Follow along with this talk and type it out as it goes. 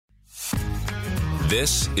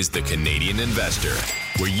This is The Canadian Investor,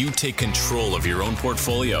 where you take control of your own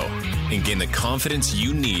portfolio and gain the confidence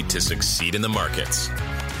you need to succeed in the markets.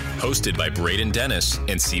 Hosted by Braden Dennis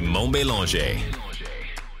and Simon Bélanger.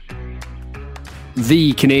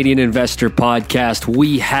 The Canadian Investor Podcast.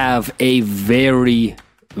 We have a very,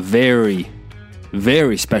 very,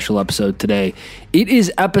 very special episode today. It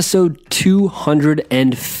is episode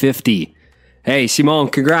 250. Hey, Simon,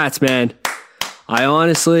 congrats, man. I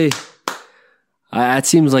honestly... that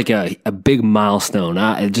seems like a big milestone.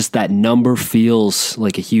 Just that number feels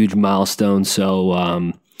like a huge milestone. So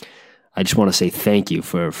I just want to say thank you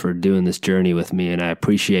for doing this journey with me, and I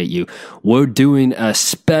appreciate you. We're doing a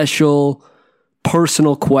special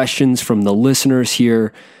personal questions from the listeners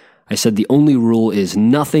here. I said the only rule is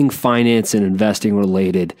nothing finance and investing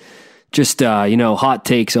related. Just, hot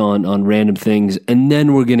takes on random things. And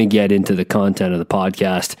then we're going to get into the content of the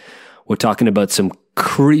podcast. We're talking about some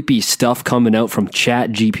creepy stuff coming out from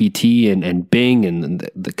ChatGPT and Bing and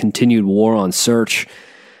the continued war on search.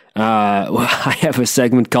 I have a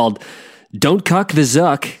segment called Don't Cuck the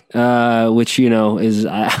Zuck, which, is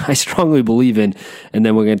I strongly believe in. And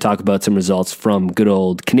then we're going to talk about some results from good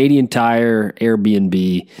old Canadian Tire,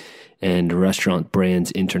 Airbnb, and Restaurant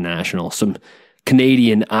Brands International. Some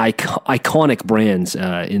Canadian iconic brands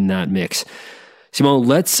in that mix. Simon,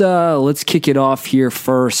 let's kick it off here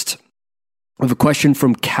first. I have a question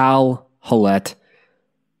from Cal Hallett.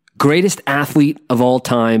 Greatest athlete of all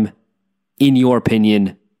time, in your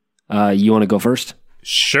opinion. You want to go first?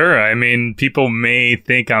 Sure. I mean, people may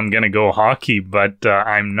think I'm going to go hockey, but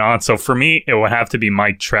I'm not. So for me, it would have to be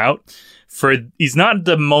Mike Trout. He's not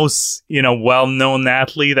the most, well-known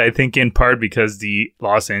athlete, I think in part because the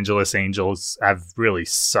Los Angeles Angels have really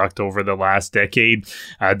sucked over the last decade,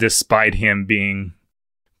 despite him being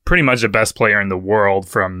pretty much the best player in the world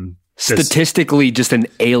from... Statistically, just an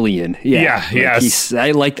alien. Yeah. Yes.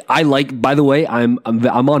 I like. By the way, I'm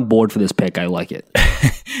on board for this pick. I like it.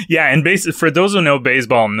 Yeah, and basically, for those who know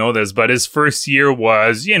baseball, know this, but his first year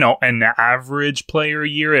was, an average player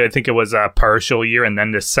year. I think it was a partial year, and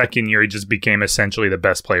then the second year, he just became essentially the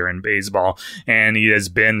best player in baseball, and he has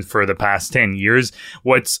been for the past 10 years.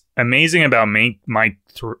 What's amazing about Mike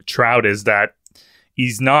Trout is that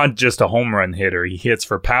he's not just a home run hitter. He hits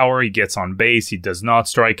for power. He gets on base. He does not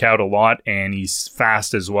strike out a lot, and he's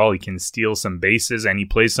fast as well. He can steal some bases, and he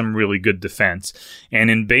plays some really good defense. And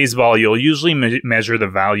in baseball, you'll usually measure the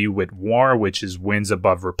value with WAR, which is wins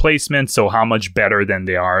above replacement, so how much better than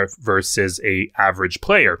they are versus a average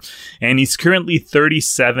player. And he's currently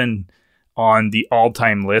 37 on the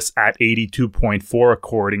all-time list at 82.4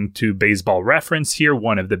 according to Baseball Reference here,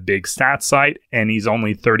 one of the big stats site, and he's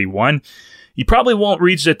only 31. He probably won't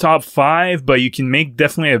reach the top 5, but you can make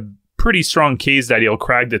definitely a pretty strong case that he'll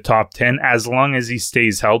crack the top 10 as long as he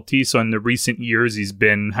stays healthy. So in the recent years, he's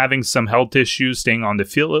been having some health issues, staying on the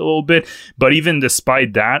field a little bit. But even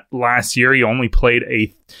despite that, last year he only played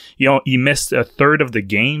he missed a third of the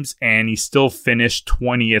games, and he still finished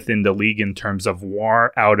 20th in the league in terms of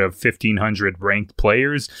WAR out of 1,500 ranked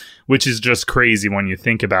players, which is just crazy when you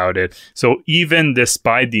think about it. So even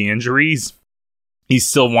despite the injuries, he's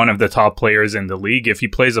still one of the top players in the league. If he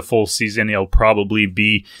plays a full season, he'll probably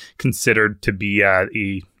be considered to be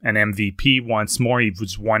an MVP once more.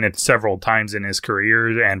 He's won it several times in his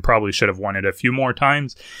career and probably should have won it a few more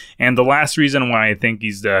times. And the last reason why I think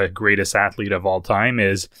he's the greatest athlete of all time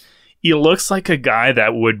is he looks like a guy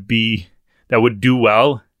that would do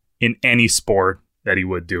well in any sport that he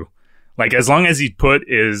would do. Like, as long as he's built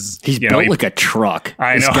like a truck.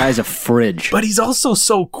 I know. This guy's a fridge. But he's also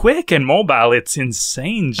so quick and mobile. It's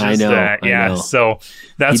insane. I know. So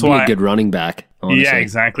that's why. He'd be a good running back, honestly. Yeah,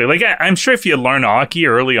 exactly. Like, I'm sure if you learn hockey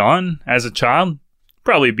early on as a child,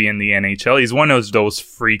 probably be in the NHL. He's one of those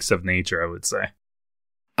freaks of nature, I would say.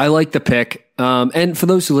 I like the pick. And for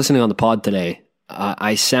those who are listening on the pod today,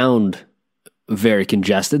 I sound very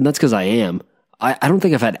congested, and that's because I am. I don't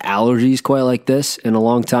think I've had allergies quite like this in a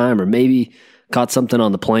long time, or maybe caught something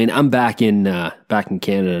on the plane. I'm back in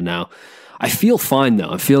Canada now. I feel fine though.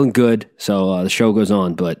 I'm feeling good. So the show goes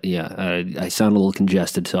on, but yeah, I sound a little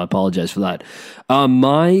congested, so I apologize for that.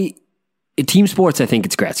 My team sports, I think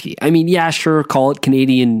it's Gretzky. I mean, yeah, sure, call it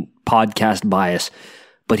Canadian podcast bias,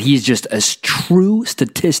 but he's just a true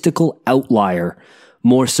statistical outlier,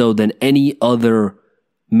 more so than any other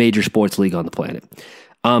major sports league on the planet.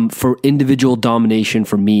 For individual domination,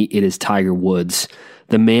 for me, it is Tiger Woods.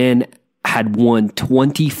 The man had won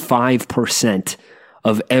 25%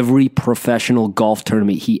 of every professional golf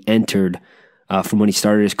tournament he entered from when he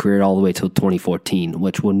started his career all the way till 2014,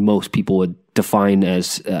 which when most people would define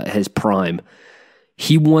as his prime.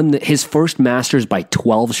 He won his first Masters by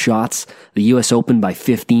 12 shots, the US Open by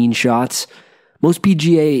 15 shots. Most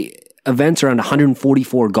PGA events are around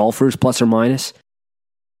 144 golfers, plus or minus.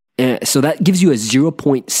 So that gives you a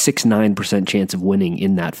 0.69% chance of winning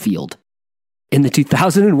in that field. In the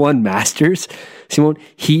 2001 Masters, Simone,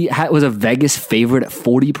 was a Vegas favorite at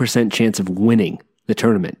 40% chance of winning the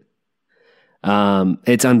tournament.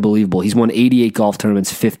 It's unbelievable. He's won 88 golf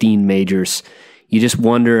tournaments, 15 majors. You just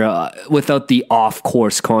wonder, without the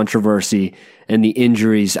off-course controversy and the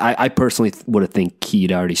injuries, I personally would have think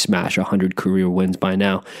he'd already smash 100 career wins by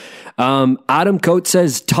now. Adam Coates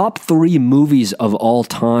says, top 3 movies of all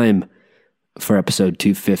time for episode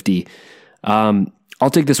 250. I'll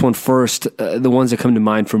take this one first. The ones that come to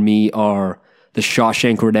mind for me are The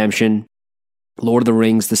Shawshank Redemption, Lord of the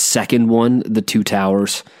Rings, the second one, The Two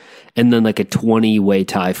Towers, and then like a 20-way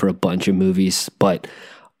tie for a bunch of movies. But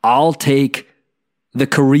I'll take the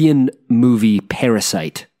Korean movie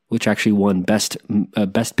Parasite, which actually won Best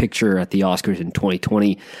Picture at the Oscars in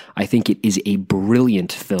 2020. I think it is a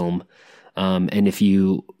brilliant film. And if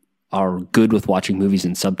you are good with watching movies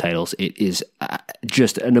in subtitles, it is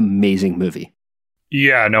just an amazing movie.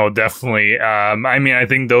 Yeah, no, definitely. I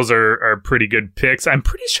think those are pretty good picks. I'm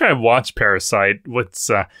pretty sure I've watched Parasite.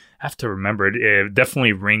 I have to remember it. It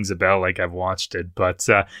definitely rings a bell like I've watched it. But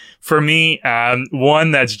for me,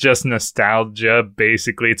 one that's just nostalgia,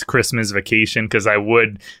 basically, it's Christmas Vacation, because I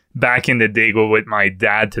would, back in the day, go with my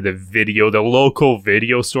dad to the local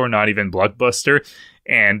video store, not even Blockbuster.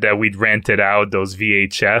 And we'd rented out those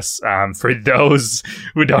VHS. For those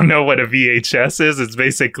who don't know what a VHS is, it's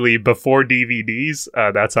basically before DVDs.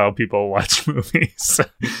 That's how people watch movies.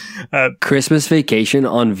 Christmas Vacation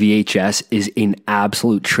on VHS is an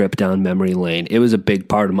absolute trip down memory lane. It was a big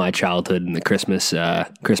part of my childhood in the Christmas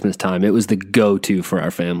time. It was the go-to for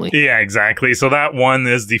our family. Yeah, exactly. So that one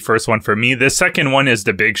is the first one for me. The second one is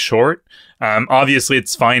The Big Short. Obviously,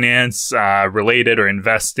 it's finance related or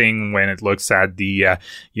investing when it looks at the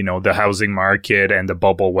housing market and the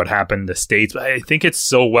bubble, what happened in the States. But I think it's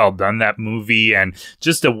so well done, that movie, and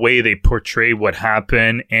just the way they portray what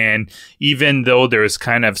happened. And even though there's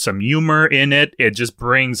kind of some humor in it, it just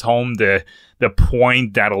brings home the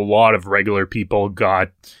point that a lot of regular people got,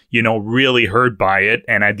 really hurt by it.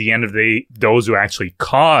 And at the end of the day, those who actually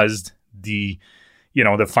caused the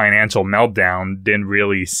financial meltdown didn't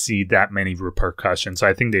really see that many repercussions. So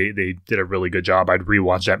I think they did a really good job. I'd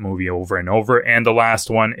rewatch that movie over and over. And the last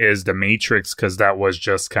one is The Matrix, because that was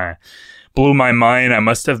just kind of blew my mind. I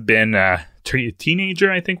must have been a teenager,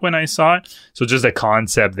 I think, when I saw it. So just the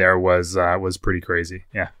concept there was pretty crazy.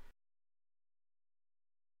 Yeah.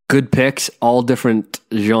 Good picks, all different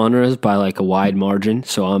genres by like a wide margin.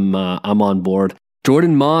 So I'm on board.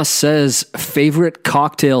 Jordan Moss says, favorite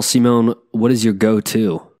cocktail, Simone, what is your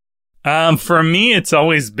go-to? For me, it's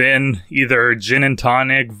always been either gin and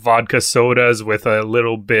tonic, vodka sodas with a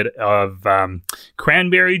little bit of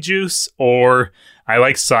cranberry juice, or I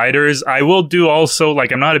like ciders. I will do also,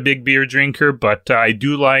 I'm not a big beer drinker, but I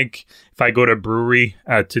do like, if I go to a brewery,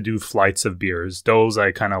 to do flights of beers. Those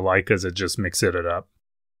I kind of like because it just mixes it up.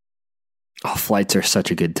 Oh, flights are such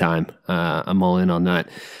a good time. I'm all in on that.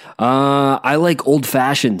 I like old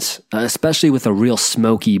fashions, especially with a real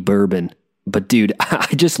smoky bourbon. But dude, I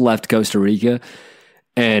just left Costa Rica,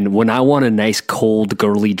 and when I want a nice cold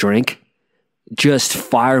girly drink, just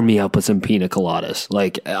fire me up with some pina coladas.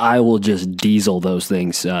 I will just diesel those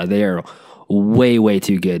things. They are way, way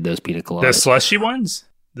too good, those pina coladas. The slushy ones?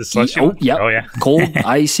 The slushy ones? Yep. Oh, yeah. Cold,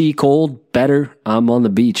 icy, cold, better. I'm on the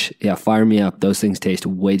beach. Yeah, fire me up. Those things taste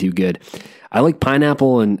way too good. I like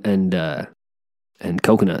pineapple and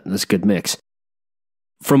coconut. That's a good mix.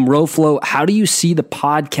 From Roflo, how do you see the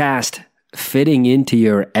podcast fitting into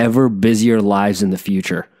your ever busier lives in the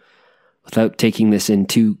future? Without taking this in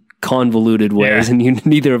too convoluted ways, and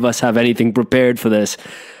neither of us have anything prepared for this.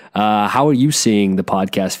 How are you seeing the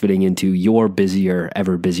podcast fitting into your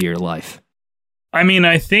ever busier life? I mean,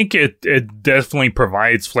 I think it definitely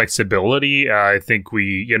provides flexibility. I think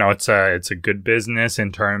it's a good business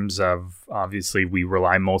in terms of, obviously, we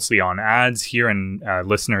rely mostly on ads here and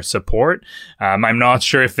listener support. I'm not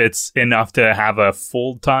sure if it's enough to have a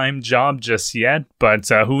full-time job just yet, but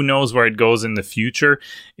who knows where it goes in the future.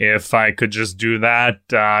 If I could just do that,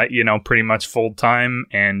 pretty much full-time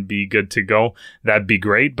and be good to go, that'd be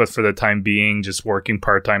great. But for the time being, just working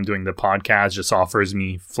part-time doing the podcast just offers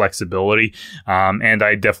me flexibility. And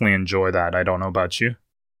I definitely enjoy that. I don't know about you.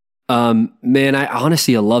 Man, I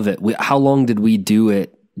love it. How long did we do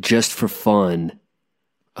it just for fun?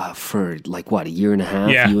 For a year and a half?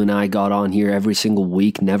 Yeah. You and I got on here every single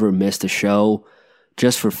week, never missed a show,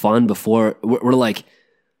 just for fun before. We're like,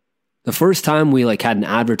 The first time we like had an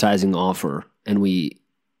advertising offer and we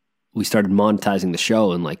started monetizing the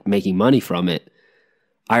show and like making money from it,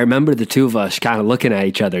 I remember the two of us kind of looking at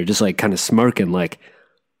each other, just like kind of smirking, like,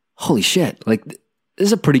 holy shit, like this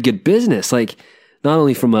is a pretty good business. Like not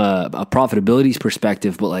only from a profitability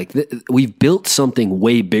perspective, but like we've built something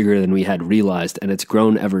way bigger than we had realized, and it's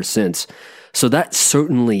grown ever since. So that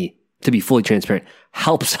certainly, to be fully transparent,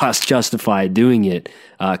 helps us justify doing it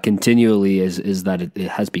continually is that it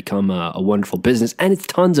has become a wonderful business, and it's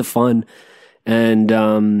tons of fun. And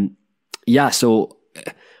so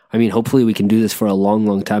I mean, hopefully we can do this for a long,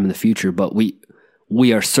 long time in the future, but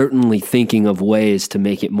we are certainly thinking of ways to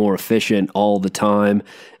make it more efficient all the time.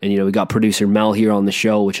 And, we got producer Mel here on the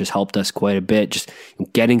show, which has helped us quite a bit, just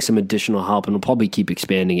getting some additional help, and we'll probably keep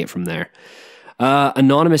expanding it from there.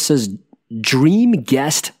 Anonymous says, dream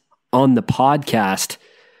guest on the podcast.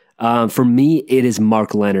 For me, it is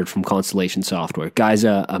Mark Leonard from Constellation Software. Guy's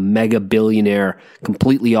a mega billionaire,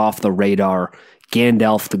 completely off the radar.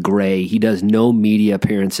 Gandalf the Grey. He does no media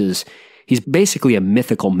appearances. He's basically a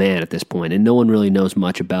mythical man at this point, and no one really knows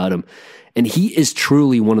much about him. And he is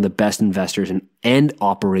truly one of the best investors and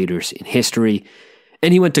operators in history.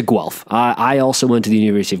 And he went to Guelph. I also went to the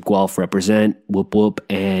University of Guelph, represent, whoop whoop.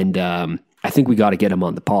 And I think we got to get him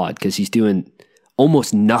on the pod because he's doing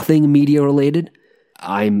almost nothing media related.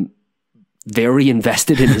 I'm very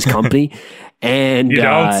invested in his company, and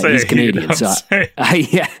he's Canadian.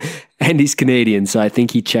 And he's Canadian, so I think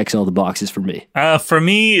he checks all the boxes for me. For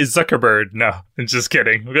me, Zuckerberg. No, I'm just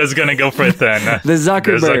kidding. I was going to go for it then. The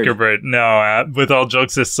Zuckerberg. No, with all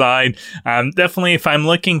jokes aside, definitely if I'm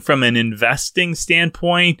looking from an investing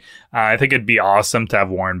standpoint, I think it'd be awesome to have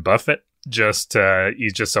Warren Buffett.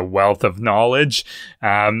 He's just a wealth of knowledge.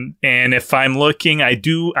 And if I'm looking, I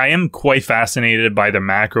am quite fascinated by the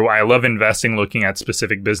macro. I love investing, looking at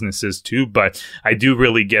specific businesses too, but I do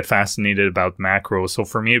really get fascinated about macro. So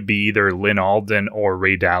for me, it'd be either Lynn Alden or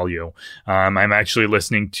Ray Dalio. I'm actually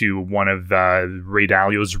listening to one of Ray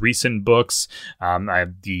Dalio's recent books.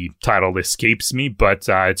 The title escapes me, but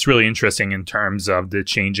it's really interesting in terms of the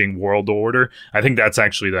changing world order. I think that's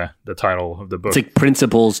actually the title of the book. It's like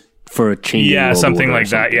Principles for a changing world something order like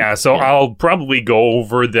that. Yeah. So I'll probably go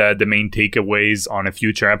over the main takeaways on a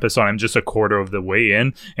future episode. I'm just a quarter of the way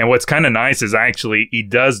in. And what's kind of nice is actually he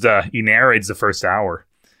narrates the first hour.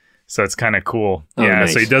 So it's kind of cool. Oh, yeah.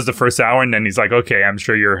 nice. So he does the first hour and then he's like, okay, I'm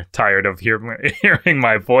sure you're tired of hearing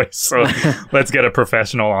my voice. So let's get a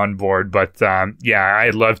professional on board. But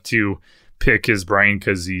I'd love to pick his brain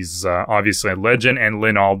because he's obviously a legend, and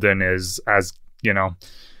Lynn Alden is as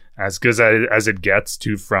good as it gets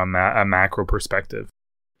to from a macro perspective.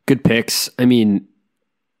 Good picks. I mean,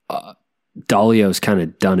 Dalio's kind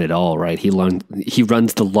of done it all, right? He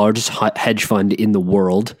runs the largest hedge fund in the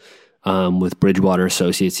world with Bridgewater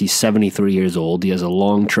Associates. He's 73 years old. He has a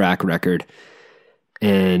long track record,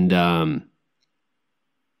 and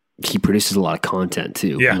he produces a lot of content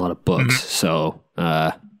too, a lot of books. Mm-hmm. So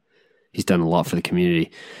he's done a lot for the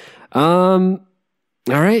community. All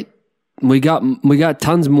right. We got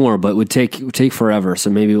tons more, but it would take forever.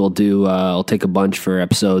 So maybe we'll do. I'll take a bunch for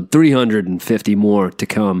episode 350 more to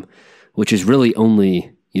come, which is really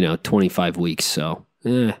only 25 weeks. So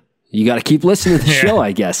you got to keep listening to the show,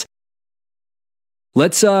 I guess.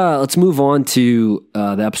 Let's move on to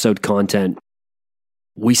the episode content.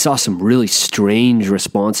 We saw some really strange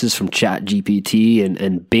responses from ChatGPT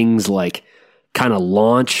and Bing's like kind of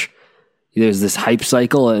launch. There's this hype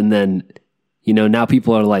cycle, and then. Now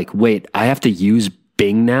people are like, wait, I have to use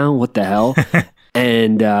Bing now? What the hell?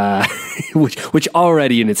 And which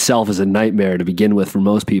already in itself is a nightmare to begin with for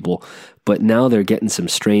most people. But now they're getting some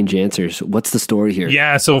strange answers. What's the story here?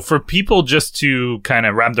 Yeah, so for people just to kind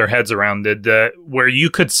of wrap their heads around it, where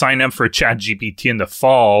you could sign up for ChatGPT in the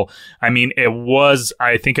fall, I mean, it was,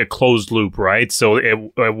 I think, a closed loop, right? So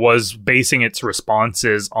it was basing its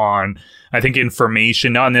responses on, I think,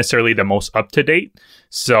 information, not necessarily the most up-to-date.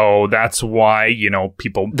 So that's why,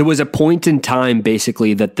 people... There was a point in time,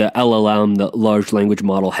 basically, that the LLM, the large language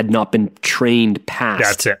model, had not been trained past.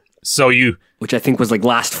 That's it. So which I think was like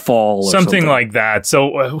last fall or something like that.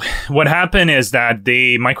 So what happened is that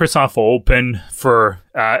Microsoft opened for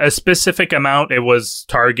a specific amount. It was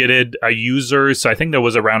targeted users. So I think there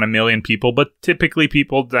was around 1 million people, but typically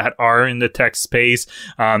people that are in the tech space.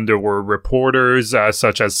 There were reporters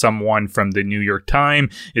such as someone from the New York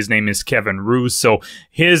Times. His name is Kevin Roose. So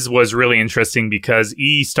his was really interesting because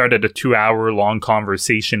he started a 2-hour-long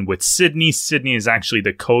conversation with Sydney. Sydney is actually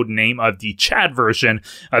the code name of the chat version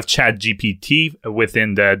of ChatGPT. ChatGPT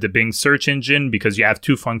within the Bing search engine, because you have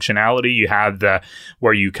two functionality. You have the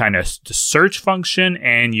where you kind of search function,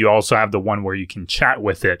 and you also have the one where you can chat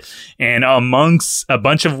with it. And amongst a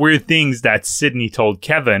bunch of weird things that Sydney told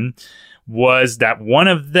Kevin was that one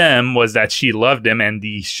of them was that she loved him and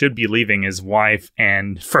he should be leaving his wife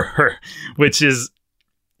and for her, which is,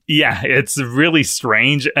 yeah, it's really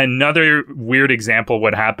strange. Another weird example of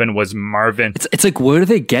what happened was Marvin. It's like, where are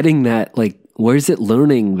they getting that? Like, where is it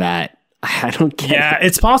learning that? I don't get it. Yeah,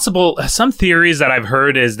 it's possible. Some theories that I've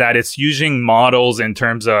heard is that it's using models in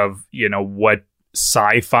terms of, what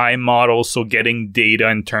sci-fi models, so getting data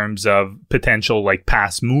in terms of potential like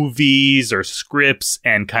past movies or scripts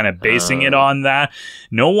and kind of basing it on that.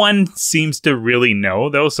 No one seems to really know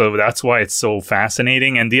though, so that's why it's so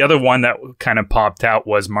fascinating. And the other one that kind of popped out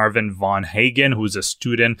was Marvin von Hagen, who's a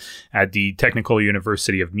student at the Technical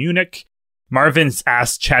University of Munich. Marvin's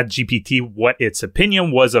asked ChatGPT what its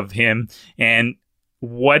opinion was of him and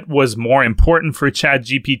what was more important for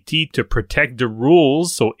ChatGPT to protect the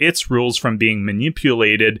rules, so its rules, from being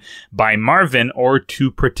manipulated by Marvin, or to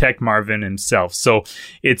protect Marvin himself. So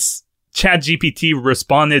it's ChatGPT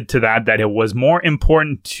responded to that it was more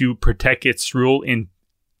important to protect its rule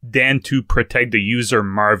than to protect the user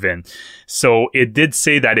Marvin. So it did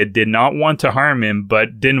say that it did not want to harm him,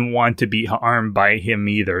 but didn't want to be harmed by him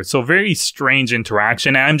either. So very strange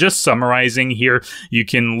interaction. And I'm just summarizing here. You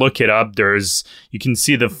can look it up. You can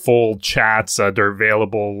see the full chats. They're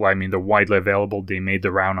available. I mean, they're widely available. They made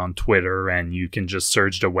the round on Twitter, and you can just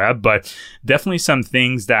search the web. But definitely some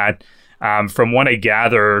things that, from what I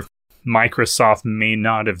gather, Microsoft may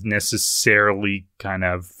not have necessarily kind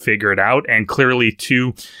of figured out. And clearly,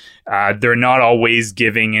 too, they're not always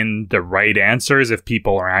giving in the right answers if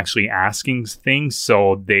people are actually asking things.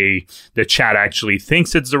 So the chat actually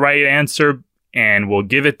thinks it's the right answer and will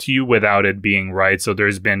give it to you without it being right. So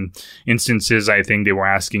there's been instances, I think they were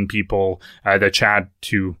asking people, the chat,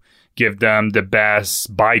 to give them the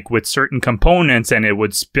best bike with certain components, and it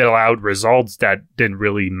would spill out results that didn't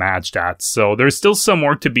really match that. So there's still some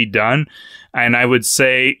work to be done. And I would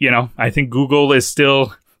say, I think Google is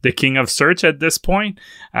still the king of search at this point.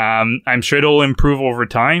 I'm sure it'll improve over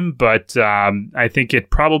time, but I think it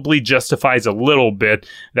probably justifies a little bit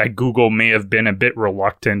that Google may have been a bit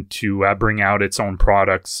reluctant to bring out its own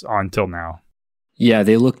products until now. Yeah,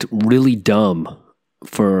 they looked really dumb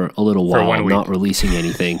for a little while, not releasing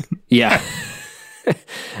anything. Yeah.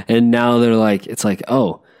 And now they're like, it's like,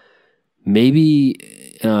 oh, maybe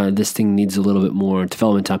this thing needs a little bit more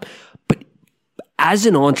development time. But as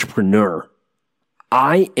an entrepreneur,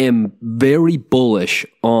 I am very bullish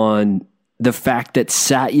on the fact that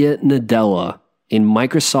Satya Nadella, in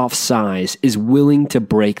Microsoft size, is willing to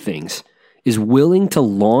break things, is willing to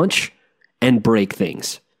launch and break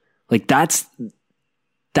things. Like that's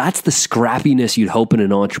the scrappiness you'd hope in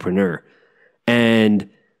an entrepreneur. And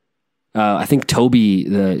I think Toby,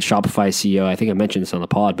 the Shopify CEO, I think I mentioned this on the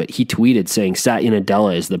pod, but he tweeted saying Satya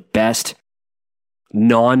Nadella is the best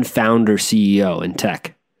non-founder CEO in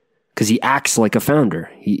tech because he acts like a founder.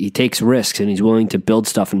 He takes risks and he's willing to build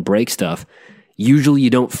stuff and break stuff. Usually you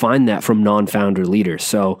don't find that from non-founder leaders.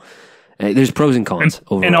 So there's pros and cons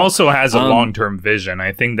overall. And also has a long-term vision.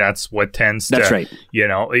 I think that's what tends to, that's right.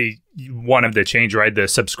 One of the change, right? The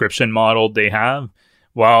subscription model they have.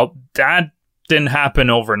 Well, that didn't happen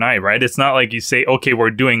overnight, right? It's not like you say, okay, we're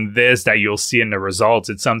doing this, that you'll see in the results.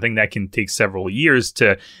 It's something that can take several years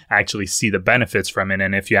to actually see the benefits from it.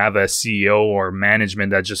 And if you have a CEO or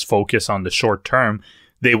management that just focus on the short term,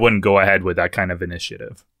 they wouldn't go ahead with that kind of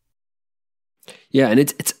initiative. Yeah, and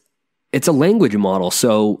it's a language model.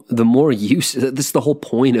 So the more use, this is the whole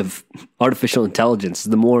point of artificial intelligence.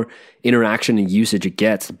 The more interaction and usage it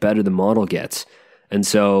gets, the better the model gets. And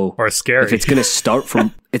so, or scary. If it's going to start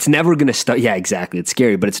from, it's never going to start. Yeah, exactly. It's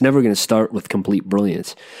scary, but it's never going to start with complete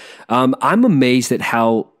brilliance. I'm amazed at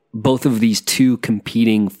how both of these two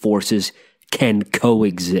competing forces can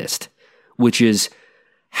coexist, which is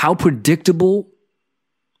how predictable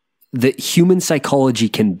that human psychology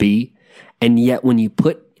can be. And yet when you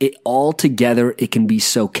put it all together, it can be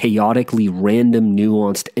so chaotically random,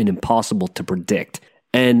 nuanced, and impossible to predict.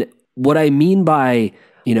 And what I mean by,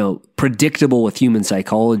 predictable with human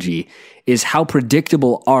psychology is how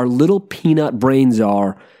predictable our little peanut brains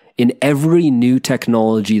are in every new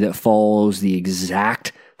technology that follows the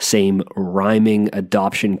exact same rhyming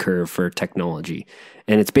adoption curve for technology.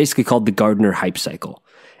 And it's basically called the Gartner hype cycle.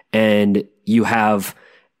 And you have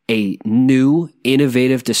a new,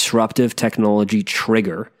 innovative, disruptive technology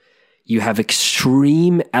trigger. You have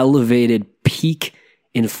extreme, elevated, peak,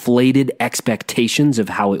 inflated expectations of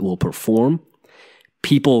how it will perform.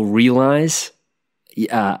 People realize,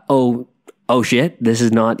 oh shit, this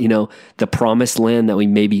is not, the promised land that we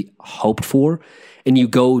maybe hoped for. And you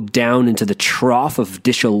go down into the trough of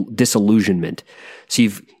disillusionment. So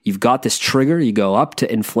you've got this trigger, you go up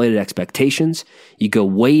to inflated expectations, you go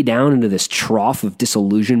way down into this trough of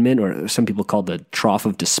disillusionment, or some people call the trough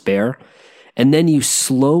of despair. And then you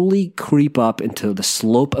slowly creep up into the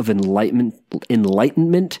slope of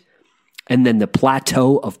enlightenment, and then the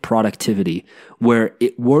plateau of productivity, where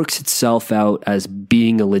it works itself out as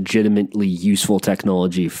being a legitimately useful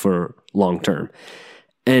technology for long term.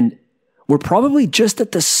 And we're probably just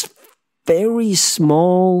at this very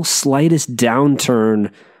small, slightest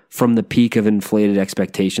downturn from the peak of inflated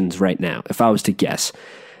expectations right now, if I was to guess.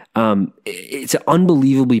 It's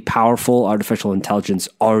unbelievably powerful. Artificial intelligence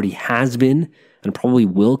already has been and probably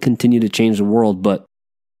will continue to change the world, but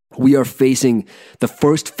we are facing the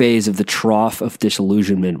first phase of the trough of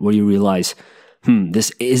disillusionment where you realize,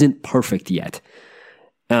 this isn't perfect yet.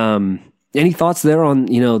 Any thoughts there on,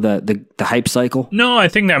 the hype cycle? No, I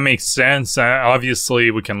think that makes sense.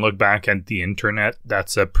 Obviously, we can look back at the internet.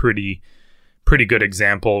 That's a pretty good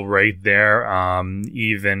example right there.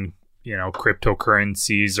 Even,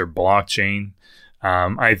 cryptocurrencies or blockchain.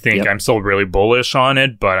 I think I'm still really bullish on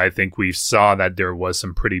it, but I think we saw that there was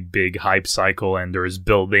some pretty big hype cycle, and there's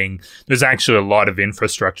actually a lot of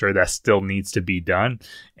infrastructure that still needs to be done.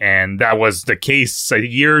 And that was the case a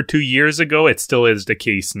year or 2 years ago. It still is the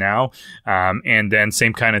case now. And then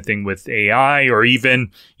same kind of thing with AI, or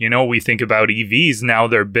even, we think about EVs now,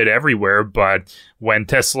 they're a bit everywhere. But when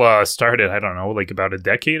Tesla started, I don't know, like about a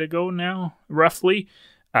decade ago now, roughly,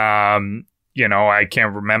 I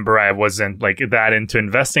can't remember. I wasn't like that into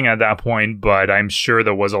investing at that point, but I'm sure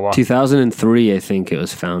there was a lot. 2003, I think it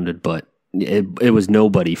was founded, but it was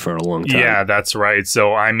nobody for a long time. Yeah, that's right.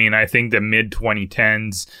 So, I think the mid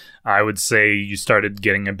 2010s, I would say you started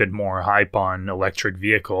getting a bit more hype on electric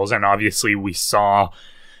vehicles. And obviously we saw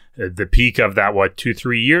the peak of that,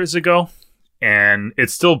 2-3 years ago? And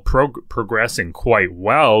it's still progressing quite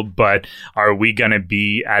well, but are we going to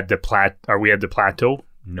be at the plateau?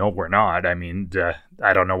 No, we're not. I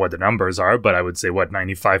don't know what the numbers are, but I would say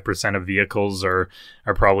 95% of vehicles are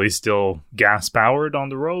probably still gas powered on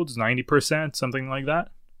the roads, 90%, something like that.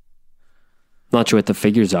 Not sure what the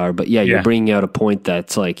figures are, but you're bringing out a point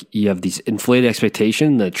that's like you have these inflated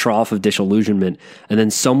expectation, the trough of disillusionment, and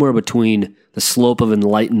then somewhere between the slope of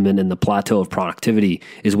enlightenment and the plateau of productivity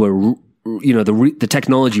is where the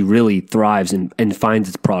technology really thrives and finds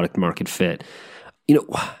its product market fit.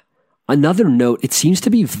 Another note, it seems to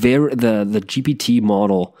be the GPT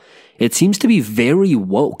model, it seems to be very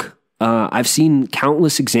woke. I've seen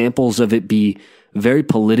countless examples of it be very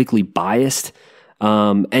politically biased,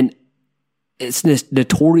 and it's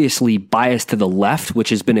notoriously biased to the left, which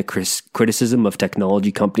has been a criticism of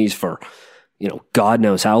technology companies for, God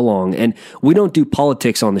knows how long. And we don't do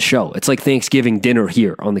politics on the show. It's like Thanksgiving dinner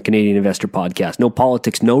here on the Canadian Investor Podcast. No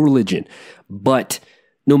politics, no religion, but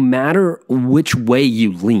no matter which way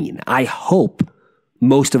you lean, I hope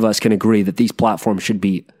most of us can agree that these platforms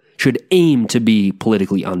should aim to be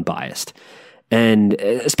politically unbiased. And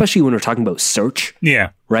especially when we're talking about search.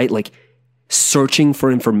 Yeah. Right? Like searching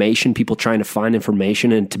for information, people trying to find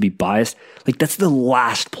information and to be biased. Like that's the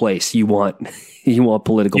last place you want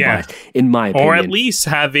political bias, in my opinion. Or at least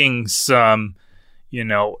having some,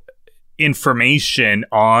 information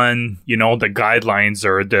on, the guidelines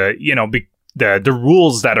or the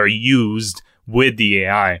rules that are used with the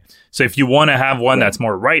AI. So if you want to have one that's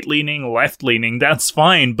more right-leaning, left-leaning, that's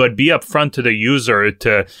fine, but be upfront to the user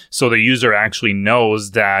so the user actually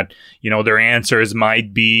knows that, their answers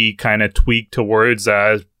might be kind of tweaked towards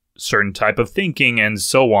a certain type of thinking and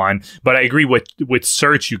so on. But I agree with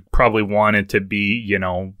search, you probably want it to be,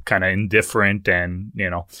 kind of indifferent and,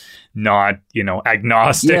 not,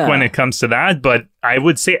 agnostic when it comes to that. But I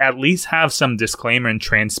would say at least have some disclaimer and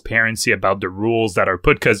transparency about the rules that are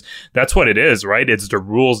put, because that's what it is, right? It's the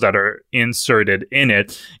rules that are inserted in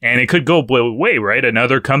it. And it could go both way, right?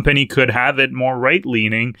 Another company could have it more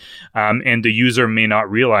right-leaning, and the user may not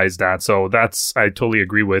realize that. So I totally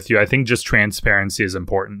agree with you. I think just transparency is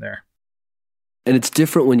important there. And it's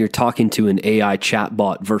different when you're talking to an AI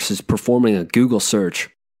chatbot versus performing a Google search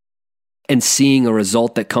and seeing a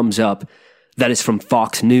result that comes up that is from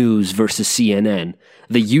Fox News versus CNN.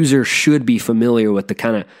 The user should be familiar with the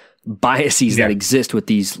kind of biases that exist with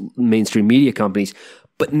these mainstream media companies,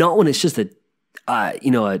 but not when it's just a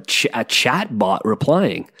chat bot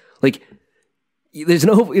replying. Like there's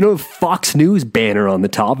no Fox News banner on the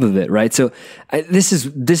top of it, right? So this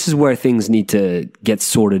is where things need to get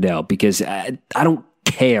sorted out, because I don't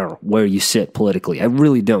care where you sit politically. I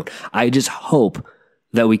really don't. I just hope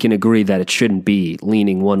that we can agree that it shouldn't be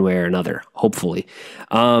leaning one way or another, hopefully.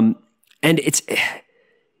 And it's,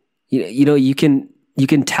 you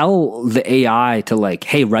can tell the AI to like,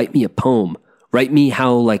 hey, write me a poem, write me at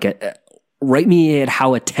how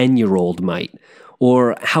a 10-year-old might,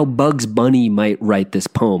 or how Bugs Bunny might write this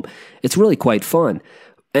poem. It's really quite fun.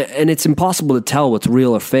 And it's impossible to tell what's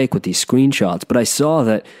real or fake with these screenshots, but I saw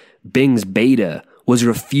that Bing's beta was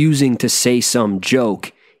refusing to say some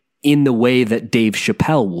joke in the way that Dave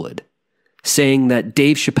Chappelle would, saying that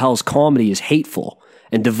Dave Chappelle's comedy is hateful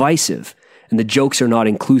and divisive, and the jokes are not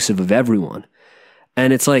inclusive of everyone.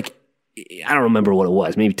 And it's like, I don't remember what it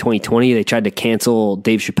was, maybe 2020, they tried to cancel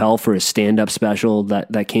Dave Chappelle for his stand-up special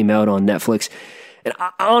that came out on Netflix. And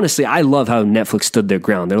honestly, I love how Netflix stood their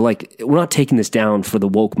ground. They're like, we're not taking this down for the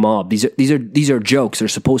woke mob. These are jokes. They're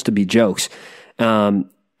supposed to be jokes, and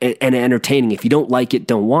entertaining. If you don't like it,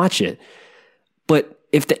 don't watch it. But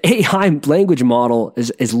if the AI language model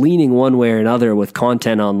is leaning one way or another with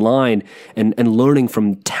content online and learning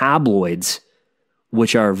from tabloids,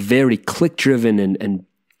 which are very click-driven and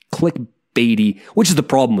clickbaity, which is the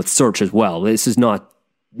problem with search as well. This is not,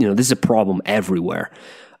 this is a problem everywhere.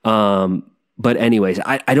 But anyways,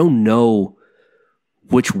 I don't know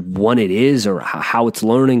which one it is or how it's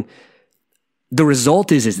learning. The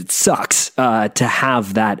result is it sucks to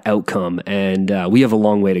have that outcome, and we have a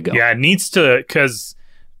long way to go. Yeah, it needs to, because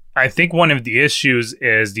I think one of the issues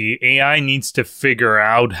is the AI needs to figure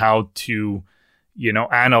out how to,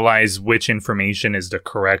 analyze which information is the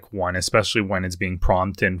correct one, especially when it's being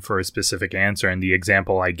prompted for a specific answer. And the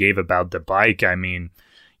example I gave about the bike, I mean,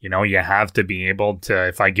 you have to be able to,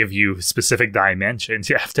 if I give you specific dimensions,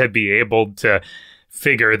 you have to be able to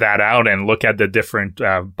figure that out and look at the different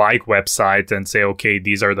bike websites and say, okay,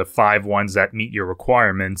 these are the 5 ones that meet your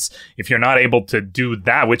requirements. If you're not able to do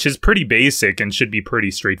that, which is pretty basic and should be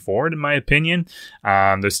pretty straightforward in my opinion,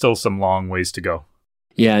 there's still some long ways to go.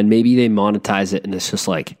 Yeah, and maybe they monetize it and it's just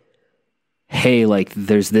like, hey, like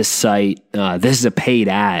there's this site, this is a paid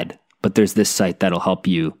ad, but there's this site that'll help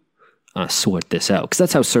you sort this out, because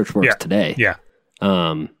that's how search works today. Yeah.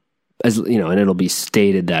 As and it'll be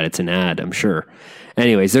stated that it's an ad, I'm sure.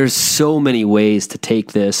 Anyways, there's so many ways to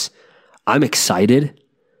take this. I'm excited.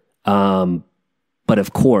 But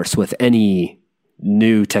of course, with any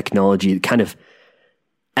new technology, kind of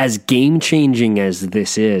as game changing as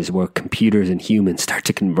this is, where computers and humans start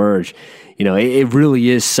to converge, it really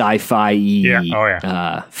is sci-fi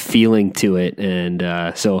feeling to it.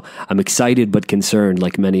 And so I'm excited but concerned,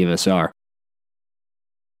 like many of us are.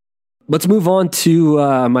 Let's move on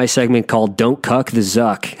to my segment called Don't Cuck the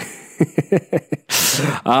Zuck.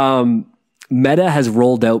 Meta has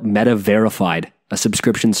rolled out Meta Verified, a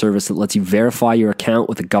subscription service that lets you verify your account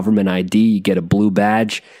with a government ID. You get a blue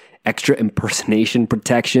badge, extra impersonation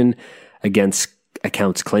protection against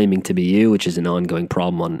accounts claiming to be you, which is an ongoing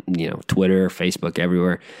problem on Twitter, Facebook,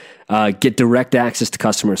 everywhere. Get direct access to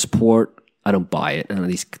customer support. I don't buy it. I know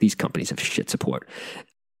these companies have shit support.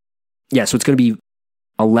 Yeah, so it's going to be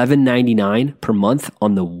 $11.99 per month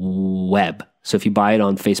on the web. So if you buy it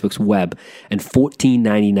on Facebook's web, and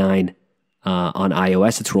 $14.99 on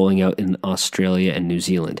iOS, it's rolling out in Australia and New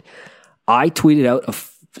Zealand. I tweeted out a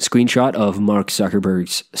screenshot of Mark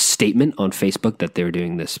Zuckerberg's statement on Facebook that they're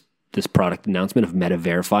doing this product announcement of Meta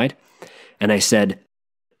Verified. And I said,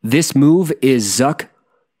 this move is 1%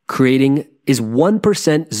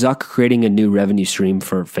 Zuck creating a new revenue stream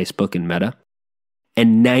for Facebook and Meta,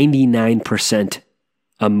 and 99%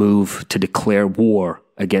 a move to declare war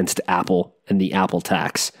against Apple and the Apple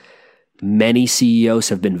tax. Many CEOs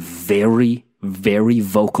have been very, very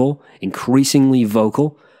vocal, increasingly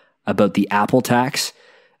vocal about the Apple tax,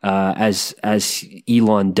 as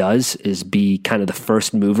Elon does, is be kind of the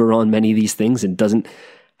first mover on many of these things and doesn't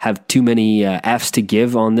have too many F's to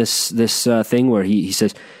give on this thing where he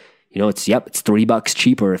says, it's $3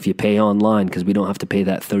 cheaper if you pay online because we don't have to pay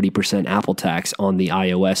that 30% Apple tax on the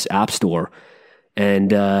iOS App Store.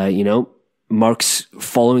 And, Mark's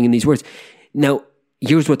following in these words. Now,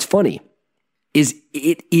 here's what's funny, it's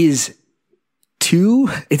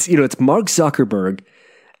Mark Zuckerberg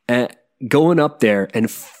going up there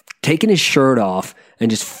and taking his shirt off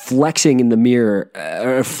and just flexing in the mirror,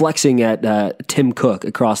 or flexing at Tim Cook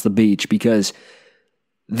across the beach, because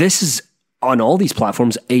this is, on all these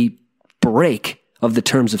platforms, a break of the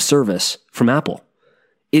terms of service from Apple.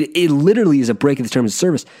 It literally is a break of the terms of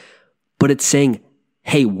service. But it's saying,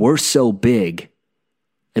 hey, we're so big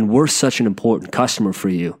and we're such an important customer for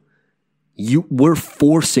you. We're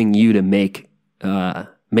forcing you to make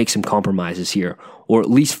some compromises here, or at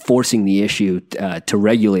least forcing the issue to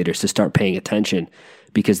regulators to start paying attention,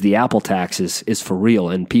 because the Apple tax is for real,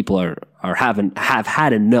 and people have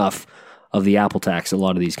had enough of the Apple tax. A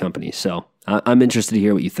lot of these companies. So I'm interested to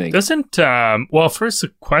hear what you think. Doesn't well, first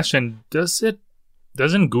question: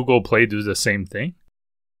 doesn't Google Play do the same thing?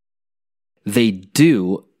 They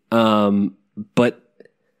do, but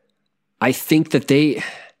I think that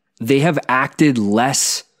they have acted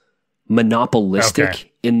less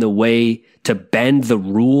monopolistic in the way to bend the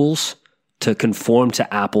rules to conform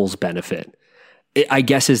to Apple's benefit. I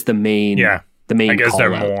guess is the main I guess call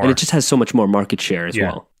out. And it just has so much more market share as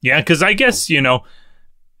well. Yeah, because I guess,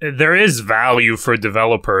 there is value for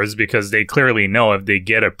developers because they clearly know if they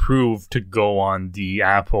get approved to go on the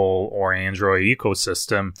Apple or Android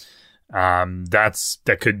ecosystem,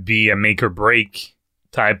 that could be a make or break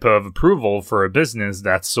type of approval for a business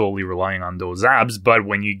that's solely relying on those apps. But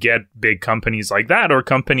when you get big companies like that, or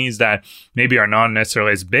companies that maybe are not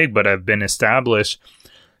necessarily as big but have been established,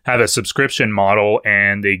 have a subscription model,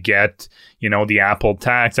 and they get, the Apple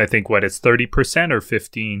tax, I think it's 30% or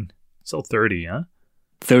 15? Still 30, huh?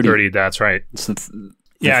 30, that's right.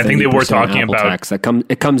 I think they were talking Apple about tax.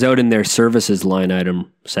 It comes out in their services line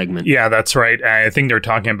item segment. Yeah, that's right. I think they're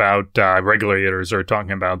talking about regulators are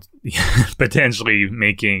talking about potentially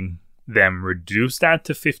making them reduce that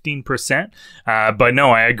to 15%. But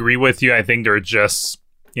no, I agree with you. I think they're just,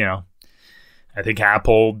 I think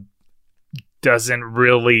Apple doesn't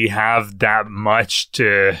really have that much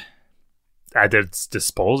at its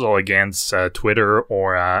disposal against Twitter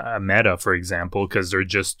or Meta, for example, because they're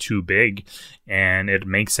just too big, and it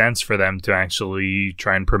makes sense for them to actually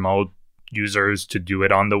try and promote users to do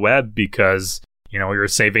it on the web because, you're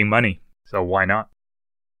saving money. So why not?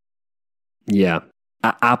 Yeah.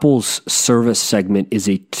 Apple's service segment is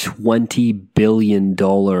a $20 billion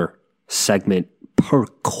segment per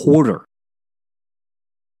quarter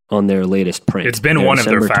on their latest print. It's been one of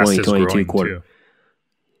their fastest growing quarter. too.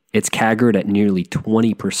 It's CAGR'd at nearly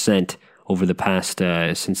 20% over the past,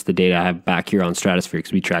 since the data I have back here on Stratosphere,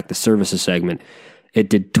 because we track the services segment. It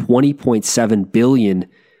did $20.7 billion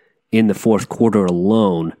in the fourth quarter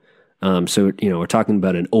alone. So, we're talking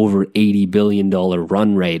about an over $80 billion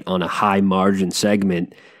run rate on a high margin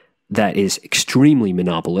segment that is extremely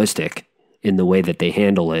monopolistic in the way that they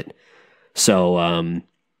handle it. So,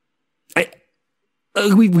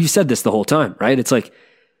 we've said this the whole time, right? It's like,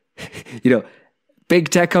 big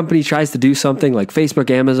tech company tries to do something like Facebook,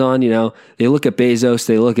 Amazon, they look at Bezos,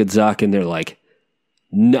 they look at Zuck, and they're like,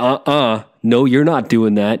 no, you're not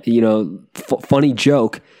doing that. Funny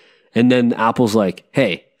joke. And then Apple's like,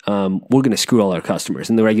 hey, we're going to screw all our customers.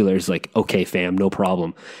 And the regulator's like, okay, fam, no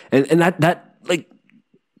problem. And that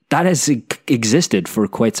has existed for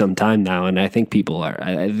quite some time now. And I think people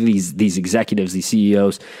are, these executives, these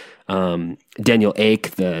CEOs, Daniel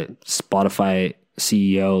Ek, the Spotify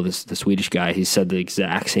CEO, the Swedish guy, he said the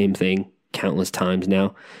exact same thing countless times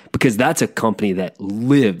now, because that's a company that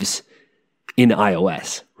lives in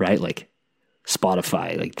iOS, right? Like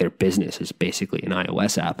Spotify, like their business is basically an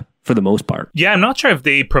iOS app for the most part. Yeah, I'm not sure if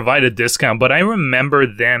they provide a discount, but I remember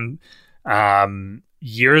them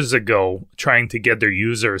years ago trying to get their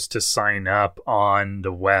users to sign up on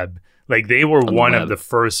the web. Like they were one of the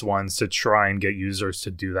first ones to try and get users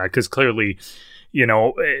to do that, because clearly,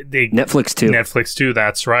 Netflix too.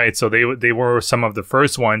 That's right. So they were some of the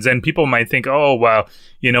first ones, and people might think, oh well,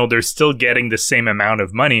 they're still getting the same amount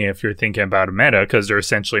of money if you're thinking about Meta, because they're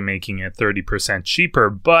essentially making it 30% cheaper.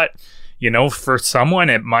 But for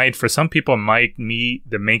some people, it might be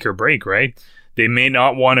the make or break, right? They may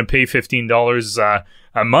not want to pay $15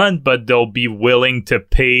 a month, but they'll be willing to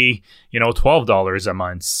pay, $12 a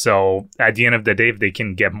month. So at the end of the day, if they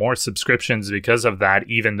can get more subscriptions because of that,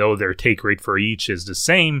 even though their take rate for each is the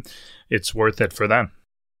same, it's worth it for them.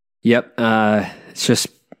 Yep. It's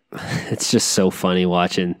just so funny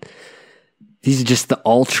watching. These are just the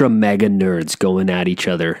ultra mega nerds going at each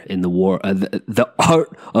other in the war, the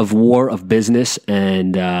art of war of business,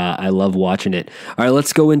 and I love watching it. All right,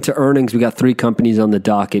 let's go into earnings. We got 3 companies on the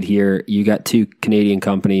docket here. You got 2 Canadian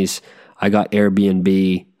companies. I got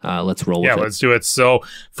Airbnb. Let's roll with it. Yeah, let's do it. So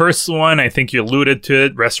first one, I think you alluded to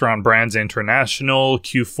it, Restaurant Brands International,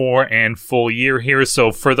 Q4 and full year here.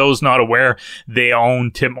 So for those not aware, they own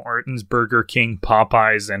Tim Hortons, Burger King,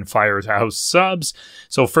 Popeyes, and Firehouse Subs.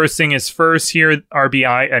 So first thing is first here,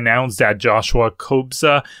 RBI announced that Joshua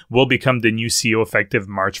Kobza will become the new CEO effective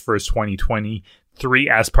March 1st, 2020. 2023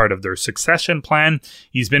 as part of their succession plan.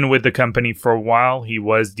 He's been with the company for a while. He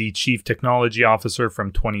was the chief technology officer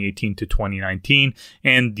from 2018 to 2019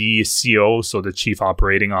 and the COO, so the chief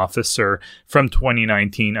operating officer, from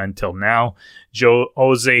 2019 until now.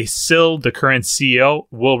 Jose Sil, the current CEO,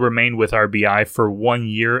 will remain with RBI for 1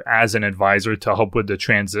 year as an advisor to help with the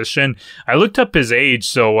transition. I looked up his age,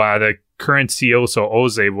 so the current CEO, so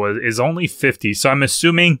Jose, is only 50. So I'm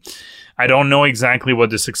assuming, I don't know exactly what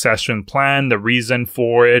the succession plan, the reason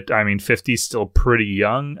for it. I mean, 50 is still pretty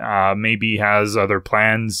young. Maybe he has other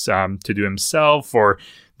plans to do himself or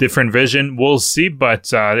different vision. We'll see,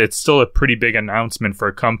 but it's still a pretty big announcement for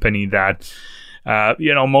a company that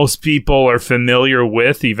most people are familiar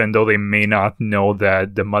with, even though they may not know the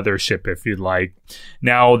mothership, if you'd like.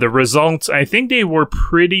 Now, the results, I think they were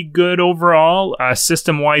pretty good overall.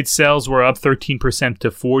 System-wide sales were up 13%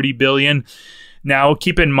 to $40 billion. Now,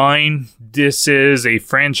 keep in mind, this is a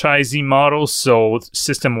franchisee model, so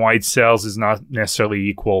system-wide sales is not necessarily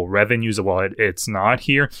equal revenues. Well, it's not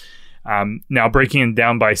here. Now, breaking it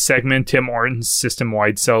down by segment, Tim Hortons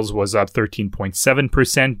system-wide sales was up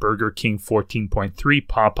 13.7%, Burger King 14.3%,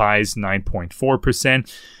 Popeyes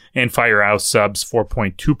 9.4%, and Firehouse Subs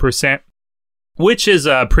 4.2%, which is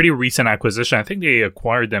a pretty recent acquisition. I think they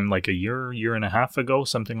acquired them like a year and a half ago,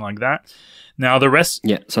 something like that. Now, the rest...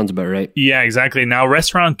 Yeah, sounds about right. Yeah, exactly. Now,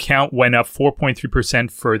 restaurant count went up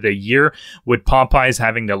 4.3% for the year, with Popeyes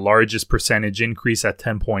having the largest percentage increase at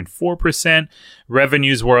 10.4%.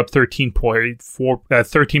 Revenues were up 13%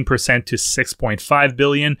 to $6.5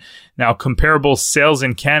 billion. Now, comparable sales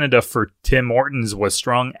in Canada for Tim Hortons was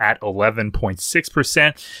strong at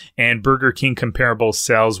 11.6%, and Burger King comparable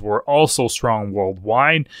sales were also strong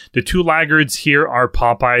worldwide. The two laggards here are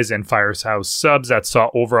Popeyes and Firehouse Subs that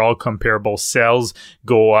saw overall comparable sales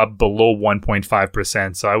go up below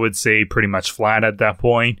 1.5%. So I would say pretty much flat at that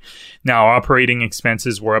point. Now, operating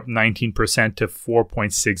expenses were up 19% to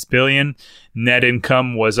 $4.6 billion. Net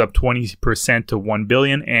income was up 20% to $1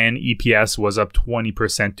 billion, and EPS was up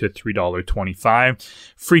 20% to $3.25.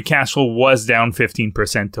 Free cash flow was down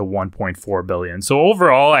 15% to $1.4 billion. So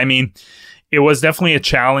overall, I mean, it was definitely a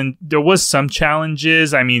challenge. There was some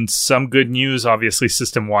challenges. I mean, some good news, obviously,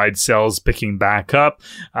 system-wide sales picking back up.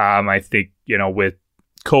 I think, with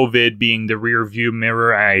COVID being the rear view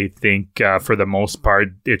mirror, I think for the most part,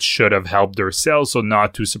 it should have helped their sales. So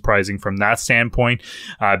not too surprising from that standpoint,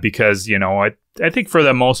 because, I think for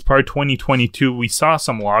the most part, 2022, we saw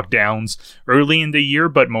some lockdowns early in the year,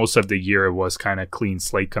 but most of the year it was kind of clean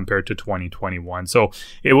slate compared to 2021. So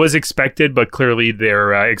it was expected, but clearly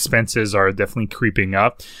their expenses are definitely creeping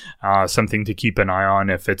up. Something to keep an eye on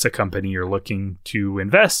if it's a company you're looking to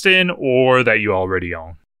invest in or that you already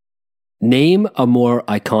own. Name a more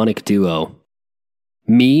iconic duo.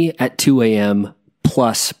 Me at 2 a.m.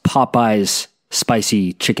 plus Popeye's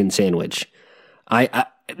spicy chicken sandwich. I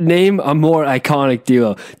name a more iconic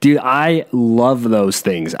duo. Dude, I love those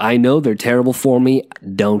things. I know they're terrible for me.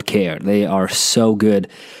 Don't care. They are so good.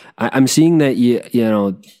 I'm seeing that,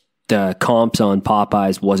 the comps on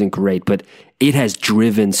Popeyes wasn't great, but it has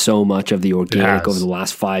driven so much of the organic over the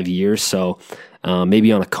last 5 years. So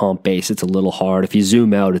maybe on a comp base, it's a little hard. If you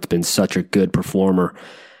zoom out, it's been such a good performer.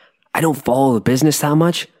 I don't follow the business that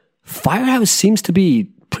much. Firehouse seems to be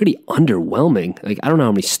pretty underwhelming. Like, I don't know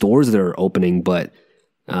how many stores they're opening, but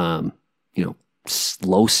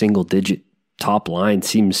low single digit top line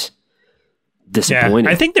seems disappointing.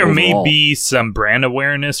 Yeah, I think there overall. may be some brand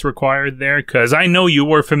awareness required there, because I know you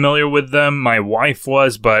were familiar with them. My wife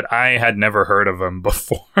was, but I had never heard of them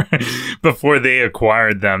before they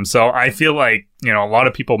acquired them. So I feel like, a lot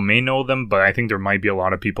of people may know them, but I think there might be a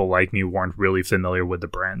lot of people like me who weren't really familiar with the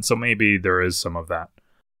brand. So maybe there is some of that.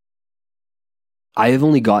 I have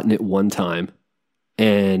only gotten it one time,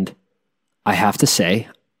 and I have to say,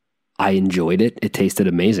 I enjoyed it. It tasted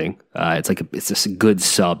amazing. It's just a good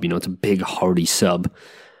sub. It's a big hearty sub,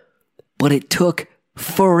 but it took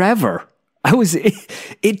forever.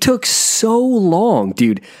 It took so long,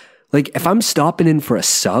 dude. Like, if I'm stopping in for a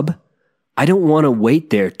sub, I don't want to wait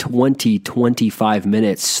there 25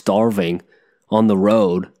 minutes starving on the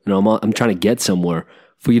road. I'm trying to get somewhere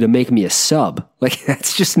for you to make me a sub. Like,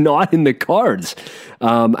 that's just not in the cards.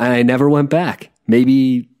 And I never went back.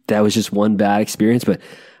 Maybe that was just one bad experience, but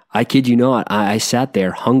I kid you not, I sat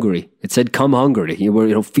there hungry. It said, "Come hungry."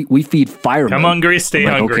 We feed firemen. Come hungry, stay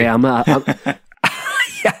hungry. Okay,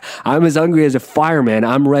 I'm as hungry as a fireman.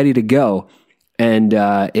 I'm ready to go. And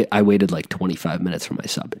I waited like 25 minutes for my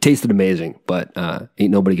sub. It tasted amazing, but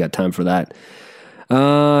ain't nobody got time for that.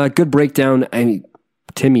 Good breakdown. I mean,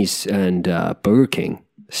 Timmy's and Burger King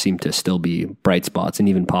seem to still be bright spots, and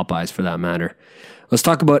even Popeyes for that matter. Let's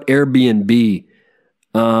talk about Airbnb.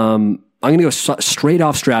 I'm going to go straight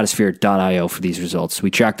off Stratosphere.io for these results.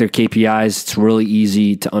 We track their KPIs. It's really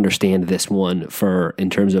easy to understand this one in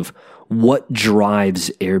terms of what drives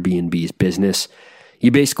Airbnb's business.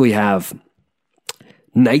 You basically have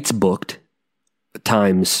nights booked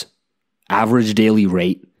times average daily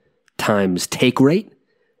rate times take rate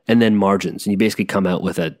and then margins. And you basically come out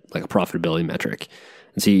with a profitability metric.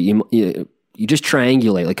 And so you just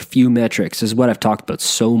triangulate like a few metrics. This is what I've talked about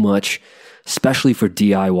so much, especially for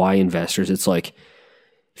DIY investors. It's like,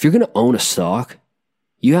 if you're going to own a stock,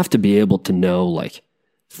 you have to be able to know like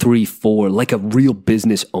 3, 4, like a real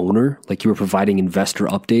business owner, like you were providing investor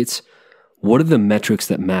updates. What are the metrics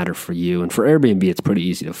that matter for you? And for Airbnb, it's pretty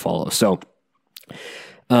easy to follow. So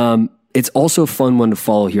it's also a fun one to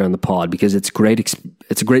follow here on the pod because it's great.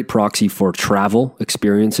 It's a great proxy for travel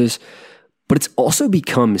experiences, but it's also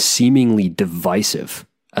become seemingly divisive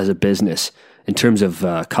as a business in terms of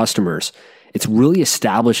customers. It's really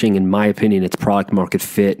establishing, in my opinion, its product market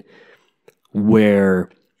fit where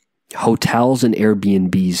hotels and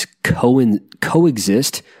Airbnbs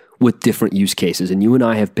coexist with different use cases. And you and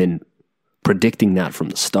I have been predicting that from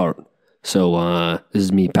the start. So this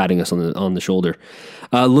is me patting us on the shoulder.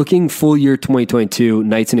 Looking full year 2022,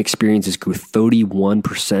 nights and experiences grew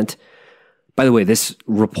 31%. By the way, this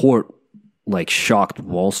report like shocked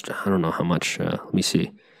Wall Street. I don't know how much. Let me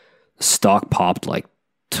see. Stock popped like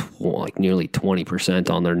nearly 20%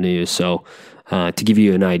 on their news. So to give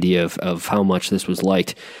you an idea of how much this was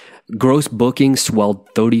liked, gross bookings swelled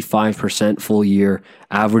 35% full year.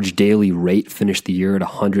 Average daily rate finished the year at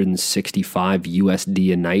 $165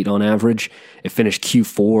 USD a night on average. It finished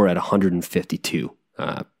Q4 at 152.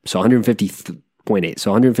 So 150.8.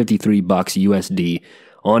 So 153 bucks USD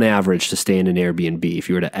on average to stay in an Airbnb if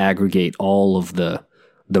you were to aggregate all of the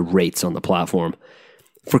rates on the platform.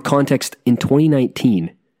 For context, in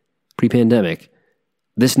 2019, pre-pandemic,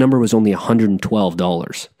 this number was only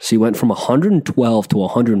 $112. So you went from 112 to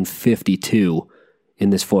 152 in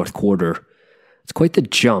this fourth quarter. It's quite the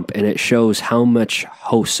jump, and it shows how much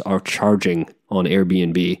hosts are charging on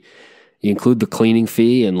Airbnb. You include the cleaning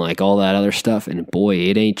fee and like all that other stuff, and boy,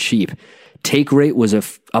 it ain't cheap. Take rate was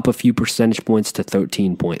up a few percentage points to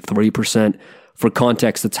 13.3%. For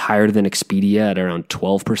context, that's higher than Expedia at around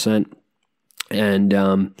 12%. And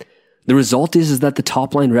the result is that the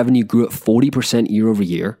top line revenue grew at 40% year over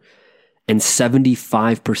year and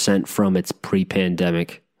 75% from its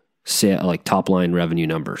pre-pandemic top line revenue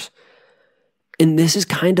numbers. And this is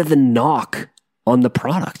kind of the knock on the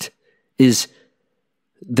product, is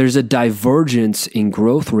there's a divergence in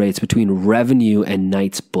growth rates between revenue and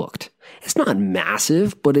nights booked. It's not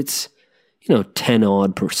massive, but it's, 10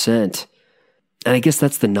 odd percent. And I guess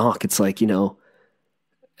that's the knock. It's like,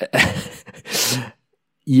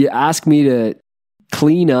 you ask me to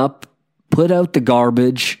clean up, put out the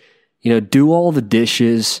garbage, do all the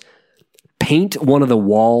dishes, paint one of the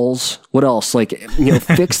walls. What else? Like,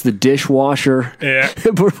 fix the dishwasher. Yeah.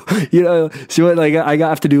 So like I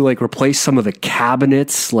have to do like replace some of the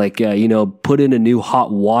cabinets, like, put in a new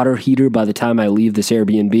hot water heater by the time I leave this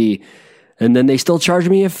Airbnb. And then they still charge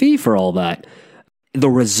me a fee for all that. The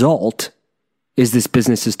result is this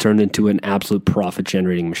business has turned into an absolute profit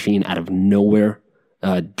generating machine out of nowhere,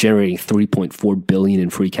 generating $3.4 billion in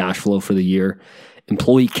free cash flow for the year.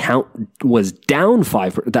 Employee count was down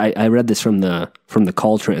 5%. I read this from the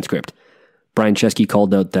call transcript. Brian Chesky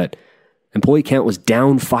called out that employee count was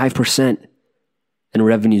down 5% and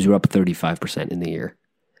revenues were up 35% in the year.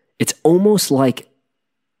 It's almost like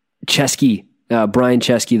Brian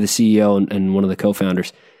Chesky, the CEO and one of the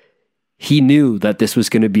co-founders, he knew that this was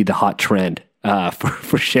going to be the hot trend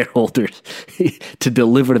for shareholders to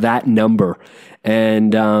deliver that number.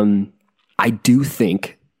 And I do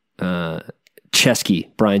think Brian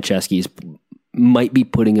Chesky might be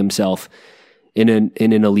putting himself in an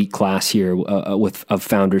elite class here of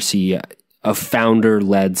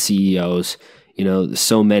founder-led CEOs.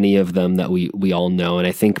 So many of them that we all know, and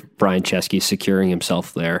I think Brian Chesky is securing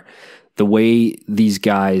himself there. The way these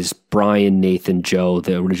guys, Brian, Nathan, Joe,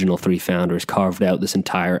 the original three founders, carved out this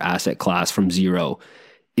entire asset class from zero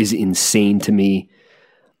is insane to me.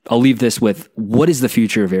 I'll leave this with, what is the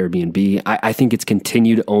future of Airbnb? I think it's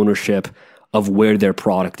continued ownership of where their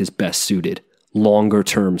product is best suited. Longer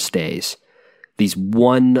term stays. These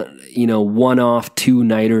one-off,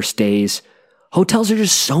 two-nighter stays. Hotels are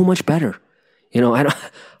just so much better.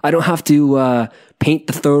 I don't have to paint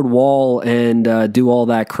the third wall and do all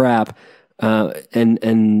that crap.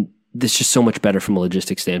 And it's just so much better from a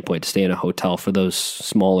logistics standpoint to stay in a hotel for those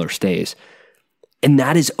smaller stays. And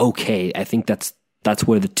that is okay. I think that's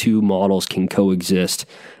where the two models can coexist.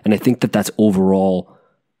 And I think that's overall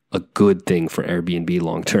a good thing for Airbnb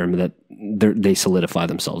long term, that they solidify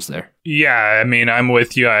themselves there. Yeah, I mean, I'm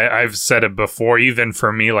with you. I've said it before. Even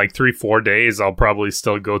for me, like 3-4 days, I'll probably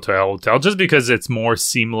still go to a hotel just because it's more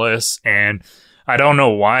seamless. And I don't know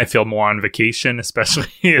why I feel more on vacation, especially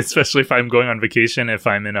if I'm going on vacation. If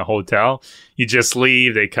I'm in a hotel, you just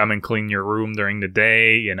leave. They come and clean your room during the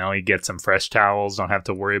day. You get some fresh towels. Don't have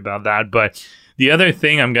to worry about that. But the other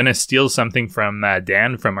thing, I'm going to steal something from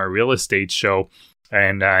Dan from our real estate show.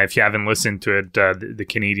 And if you haven't listened to it, the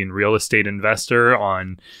Canadian Real Estate Investor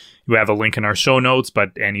we have a link in our show notes,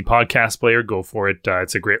 but any podcast player, go for it.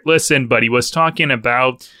 It's a great listen. But he was talking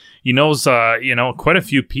about, he knows, quite a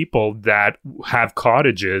few people that have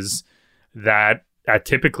cottages that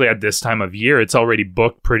typically at this time of year, it's already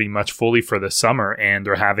booked pretty much fully for the summer, and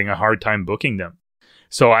they're having a hard time booking them.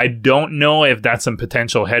 So I don't know if that's some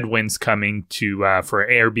potential headwinds coming for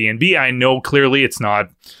Airbnb. I know clearly it's not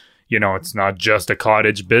just a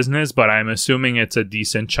cottage business, but I'm assuming it's a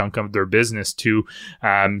decent chunk of their business too.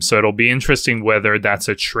 So it'll be interesting whether that's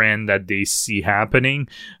a trend that they see happening.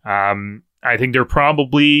 I think they're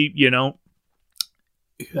probably,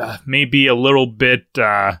 maybe a little bit,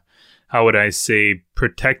 how would I say,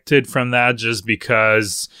 protected from that, just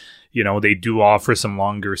because, they do offer some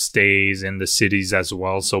longer stays in the cities as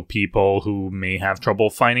well. So people who may have trouble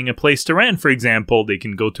finding a place to rent, for example, they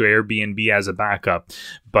can go to Airbnb as a backup.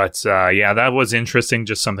 But that was interesting.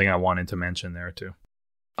 Just something I wanted to mention there too.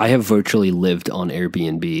 I have virtually lived on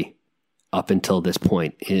Airbnb up until this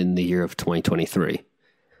point in the year of 2023.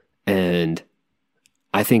 And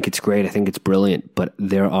I think it's great. I think it's brilliant. But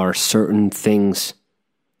there are certain things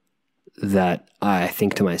that I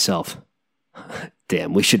think to myself,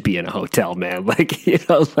 damn, we should be in a hotel, man.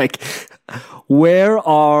 Where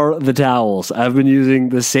are the towels? I've been using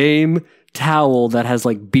the same towel that has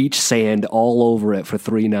beach sand all over it for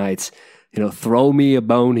 3 nights. Throw me a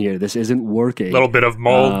bone here. This isn't working. A little bit of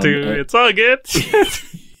mold too. It's all good.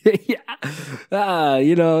 Yeah.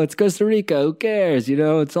 It's Costa Rica. Who cares?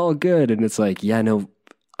 It's all good. And it's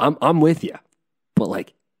I'm with you.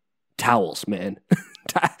 But towels, man.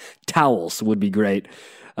 Towels would be great.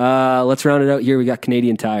 Let's round it out here. We got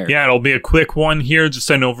Canadian Tire. Yeah, it'll be a quick one here. Just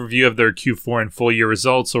an overview of their Q4 and full year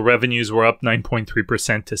results. So revenues were up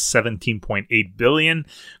 9.3% to $17.8 billion.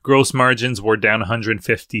 Gross margins were down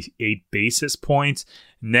 158 basis points.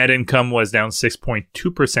 Net income was down 6.2%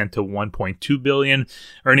 to $1.2 billion.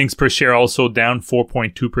 Earnings per share also down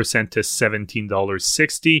 4.2% to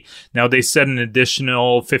 $17.60. Now, they set an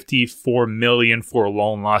additional $54 million for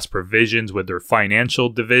loan loss provisions with their financial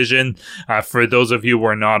division. For those of you who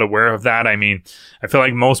are not aware of that, I feel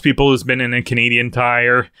like most people who's been in a Canadian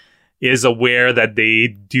Tire is aware that they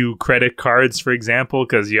do credit cards, for example,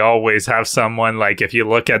 because you always have someone, if you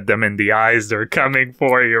look at them in the eyes, they're coming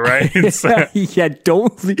for you, right? Yeah,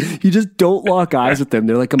 you just don't lock eyes with them.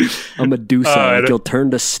 They're like a Medusa. You'll turn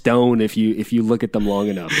to stone if you look at them long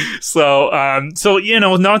enough. So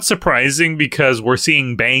not surprising, because we're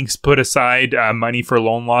seeing banks put aside money for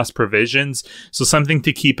loan loss provisions. So something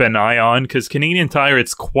to keep an eye on, because Canadian Tire,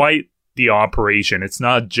 it's quite the operation. It's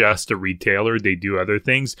not just a retailer. They do other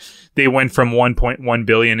things. They went from $1.1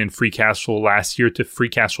 billion in free cash flow last year to free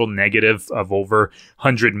cash flow negative of over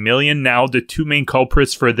 $100 million. Now, the two main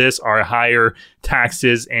culprits for this are higher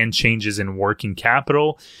taxes and changes in working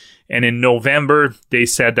capital. And in November, they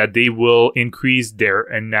said that they will increase their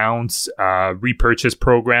announced repurchase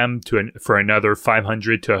program for another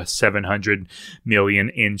 500 to 700 million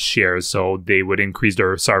in shares. So they would increase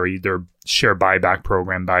their share buyback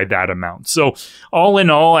program by that amount. So all in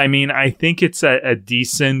all, I think it's a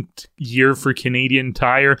decent year for Canadian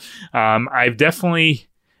Tire. I've definitely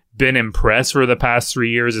been impressed for the past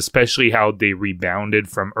 3 years, especially how they rebounded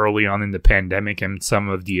from early on in the pandemic and some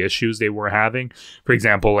of the issues they were having. For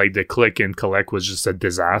example, the click and collect was just a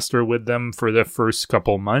disaster with them for the first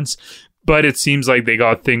couple months. But it seems like they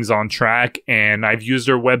got things on track, and I've used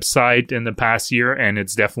their website in the past year, and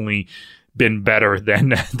it's definitely been better than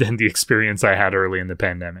the experience I had early in the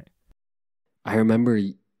pandemic. I remember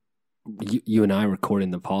you and I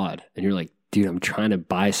recording the pod, and you're like, dude, I'm trying to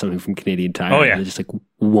buy something from Canadian Tire. Oh, yeah.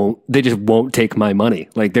 They just won't take my money.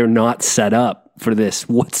 They're not set up for this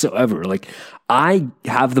whatsoever. I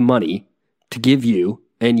have the money to give you,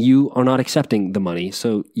 and you are not accepting the money.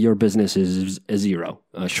 So your business is a zero.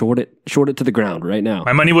 Short it to the ground right now.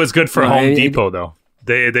 My money was good for Home Depot, though.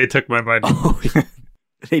 They took my money. Oh,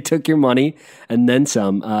 they took your money and then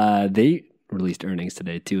some. They released earnings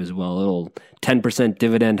today too as well. A little 10%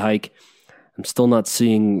 dividend hike. I'm still not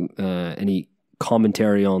seeing any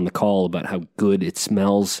commentary on the call about how good it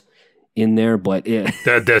smells in there, but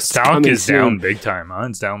the stock is down big time. Huh?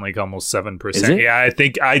 It's down like almost 7%. Yeah, I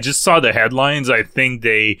think I just saw the headlines. I think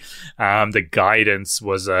they the guidance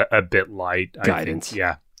was a bit light. Guidance, I think,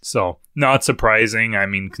 yeah. So not surprising. I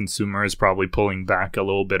mean, consumers probably pulling back a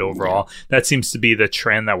little bit overall. Yeah. That seems to be the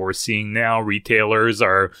trend that we're seeing now. Retailers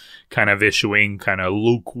are kind of issuing kind of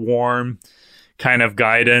lukewarm kind of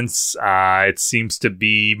guidance. It seems to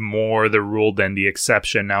be more the rule than the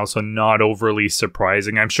exception now, so not overly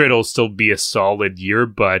surprising. I'm sure it'll still be a solid year,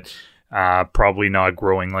 but probably not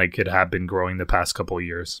growing like it had been growing the past couple of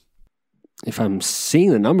years. If I'm seeing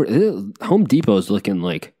the number, Home Depot is looking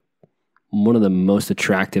like one of the most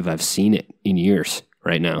attractive I've seen it in years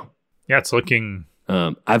right now. Yeah, it's looking...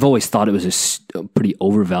 I've always thought it was a pretty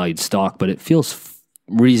overvalued stock, but it feels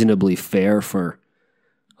reasonably fair for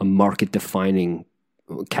a market-defining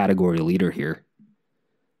category leader here.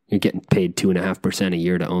 You're getting paid 2.5% a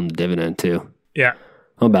year to own the dividend too. Yeah.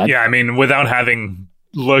 Not bad. Yeah, I mean, without having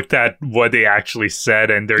looked at what they actually said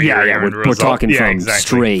and their year-end results. We're talking from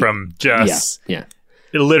straight. From just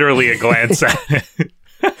literally a glance at it.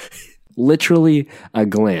 Literally a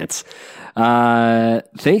glance.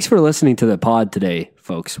 Thanks for listening to the pod today,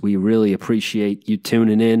 folks. We really appreciate you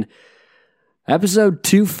tuning in. Episode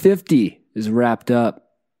 250 is wrapped up.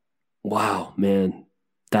 Wow, man.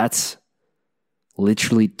 That's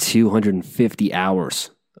literally 250 hours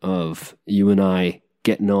of you and I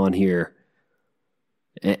getting on here.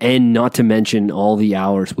 And not to mention all the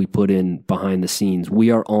hours we put in behind the scenes.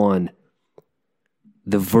 We are on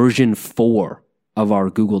the version 4 of our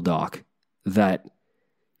Google Doc that,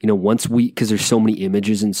 once because there's so many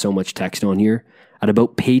images and so much text on here, at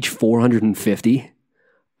about page 450,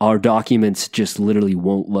 our documents just literally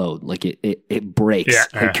won't load. Like it breaks. Yeah.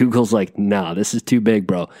 Like Google's like, nah, this is too big,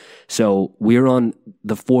 bro. So we're on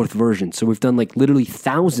the 4th version. So we've done like literally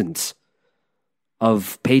thousands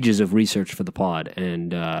of pages of research for the pod.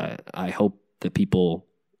 And I hope that people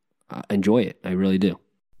enjoy it. I really do.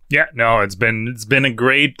 Yeah, no, it's been a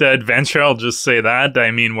great adventure. I'll just say that. I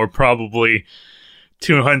mean, we're probably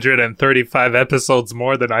 235 episodes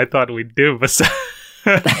more than I thought we'd do. But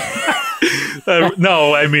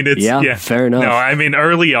no, I mean, it's fair enough. No, I mean,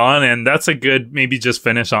 early on, and that's a good, maybe just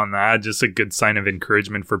finish on that, just a good sign of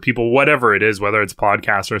encouragement for people, whatever it is, whether it's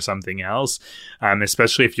podcast or something else,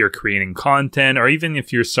 especially if you're creating content or even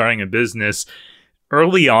if you're starting a business.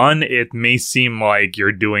 Early on, it may seem like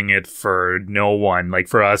you're doing it for no one, like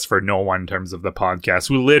for us, for no one in terms of the podcast.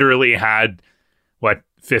 We literally had,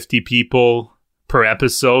 50 people per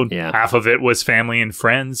episode? Yeah. Half of it was family and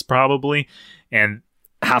friends, probably. And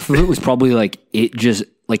half of it was probably it just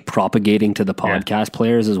propagating to the podcast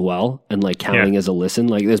players as well and counting as a listen.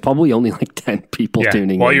 There's probably only 10 people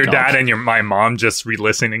tuning in. While your dad and my mom just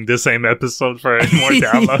re-listening the same episode for more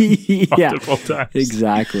downloads multiple times.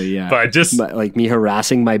 Exactly, yeah. But just me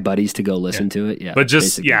harassing my buddies to go listen to it. Yeah. But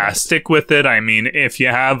just stick with it. I mean, if you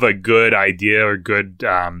have a good idea or good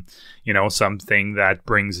something that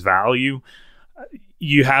brings value,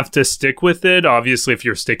 you have to stick with it. Obviously, if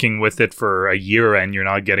you're sticking with it for a year and you're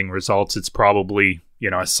not getting results, it's probably,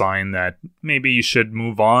 a sign that maybe you should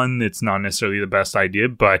move on. It's not necessarily the best idea,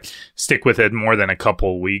 but stick with it more than a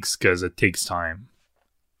couple of weeks because it takes time.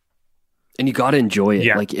 And you got to enjoy it.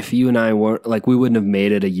 Yeah. If you and I weren't, we wouldn't have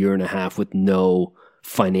made it a year and a half with no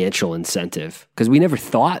financial incentive because we never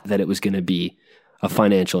thought that it was going to be a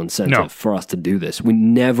financial incentive for us to do this. We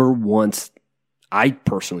never once... I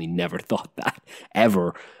personally never thought that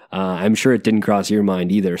ever. I'm sure it didn't cross your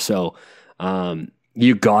mind either. So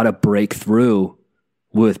you got to break through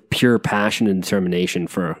with pure passion and determination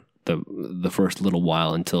for the first little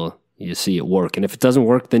while until you see it work. And if it doesn't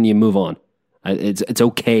work, then you move on. It's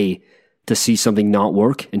okay to see something not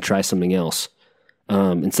work and try something else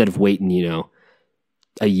instead of waiting,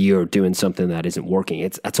 a year doing something that isn't working.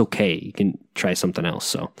 That's okay. You can try something else.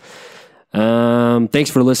 So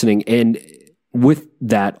thanks for listening. And with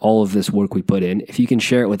that, all of this work we put in, if you can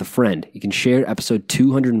share it with a friend, you can share episode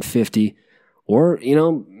 250 or,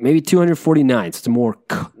 maybe 249. So it's a more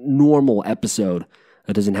normal episode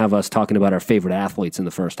that doesn't have us talking about our favorite athletes in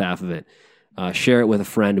the first half of it. Share it with a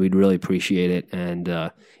friend. We'd really appreciate it.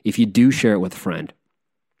 And if you do share it with a friend,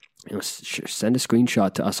 send a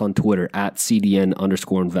screenshot to us on Twitter at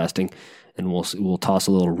CDN_investing, and we'll toss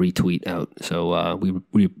a little retweet out. So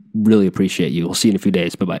we really appreciate you. We'll see you in a few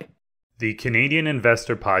days. Bye-bye. The Canadian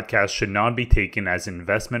Investor Podcast should not be taken as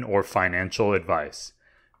investment or financial advice.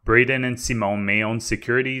 Braden and Simone may own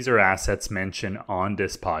securities or assets mentioned on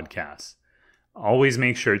this podcast. Always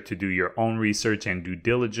make sure to do your own research and due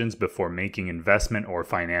diligence before making investment or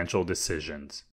financial decisions.